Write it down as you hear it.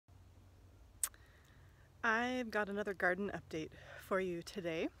I've got another garden update for you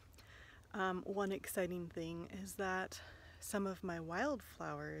today. One exciting thing is that some of my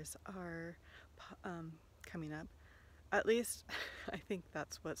wildflowers are coming up. At least I think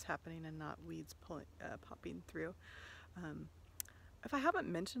that's what's happening and not weeds popping through. If I haven't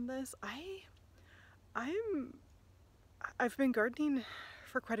mentioned this, I've been gardening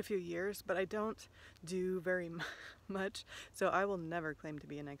for quite a few years, but I don't do very much, so I will never claim to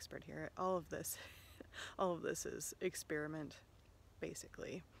be an expert here. All of this is experiment,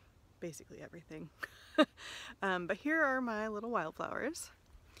 basically everything. But here are my little wildflowers.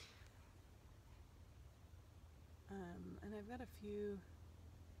 And I've got a few.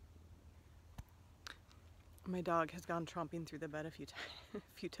 My dog has gone tromping through the bed a few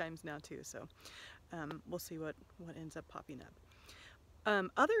times now too, so we'll see what ends up popping up.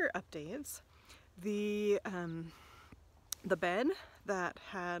 Other updates, the bed that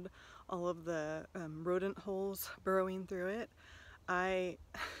had all of the rodent holes burrowing through it, I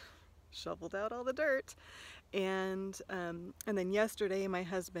shoveled out all the dirt, and then yesterday my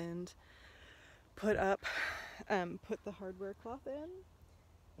husband put the hardware cloth in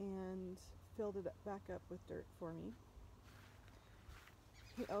and filled it back up with dirt for me.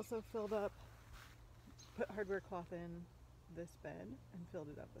 He also put hardware cloth in this bed and filled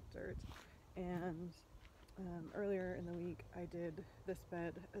it up with dirt, and earlier in the week I did this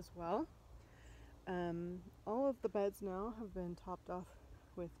bed as well. All of the beds now have been topped off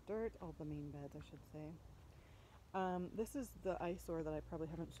with dirt, all the main beds I should say. This is the eyesore that I probably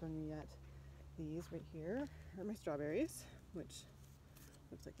haven't shown you yet. These right here are my strawberries, which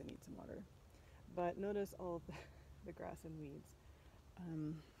looks like they need some water. But notice all of the grass and weeds.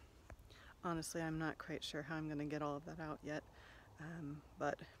 Honestly, I'm not quite sure how I'm going to get all of that out yet,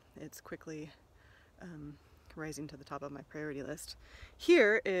 but it's quickly rising to the top of my priority list.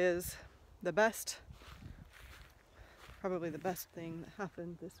 Here is the best, probably the best thing that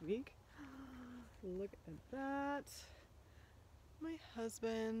happened this week. Look at that. My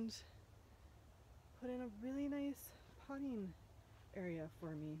husband put in a really nice potting area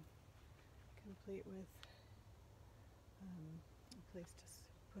for me, complete with a place to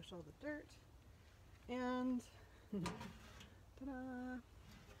push all the dirt, and ta-da!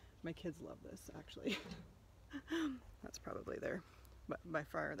 My kids love this, actually. That's probably by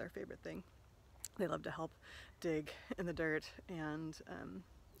far their favorite thing. They love to help dig in the dirt, and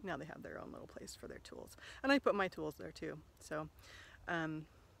now they have their own little place for their tools. And I put my tools there too. So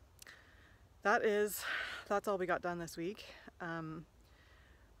that's all we got done this week.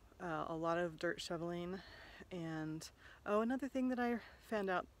 A lot of dirt shoveling, and another thing that I found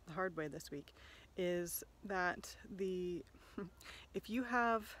out the hard way this week is that if you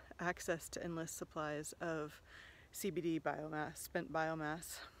have access to endless supplies of CBD biomass, spent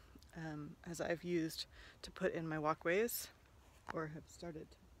biomass, as I've used to put in my walkways, or have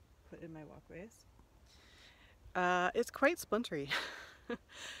started to put in my walkways, it's quite splintery.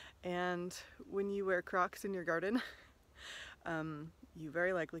 And when you wear Crocs in your garden, you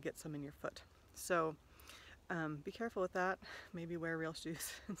very likely get some in your foot. So be careful with that. Maybe wear real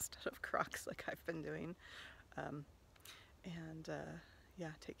shoes instead of Crocs like I've been doing.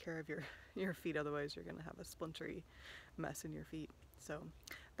 Yeah, take care of your feet, otherwise you're gonna have a splintery mess in your feet. So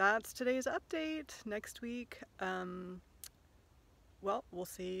that's today's update. Next week, well, we'll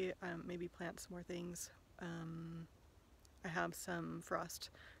see, maybe plant some more things. I have some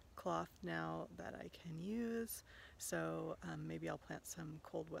frost cloth now that I can use, so maybe I'll plant some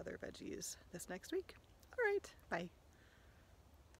cold weather veggies this next week. All right, bye.